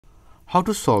How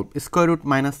to solve square root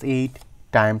minus 8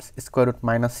 times square root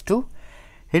minus 2?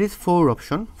 Here is 4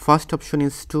 option. First option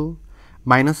is 2,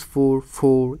 minus 4,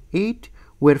 4, 8.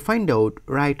 We'll find out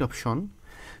right option.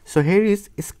 So here is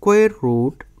square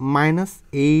root minus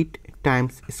 8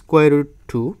 times square root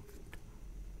 2.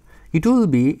 It will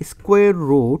be square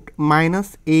root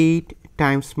minus 8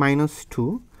 times minus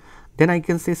 2. Then I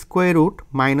can say square root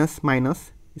minus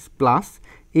minus is plus.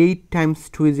 8 times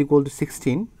 2 is equal to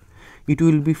 16. It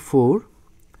will be 4.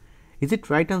 Is it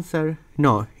right answer?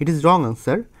 No, it is wrong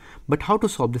answer. But how to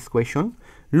solve this question?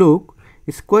 Look,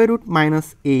 square root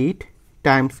minus 8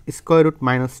 times square root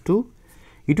minus 2.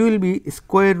 It will be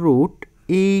square root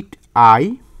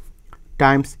 8i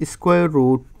times square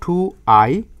root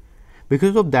 2i.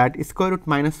 Because of that, square root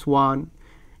minus 1,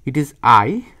 it is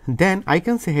I. Then I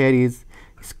can say here is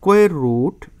square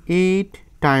root 8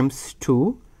 times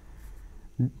 2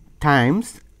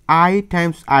 times I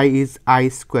is I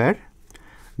square.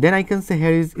 Then I can say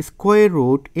here is square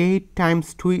root 8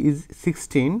 times 2 is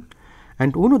 16,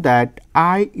 and we know that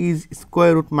I is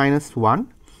square root minus 1.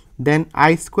 Then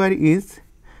I square is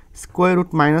square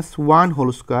root minus 1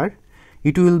 whole square.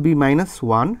 It will be minus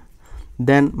 1,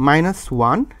 then minus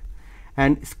 1,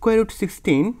 and square root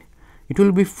 16, it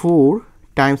will be 4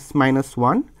 times minus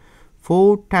 1.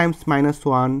 4 times minus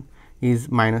 1 is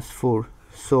minus 4.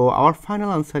 So our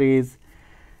final answer is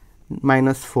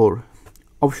minus 4.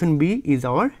 Option B is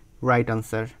our right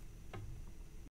answer.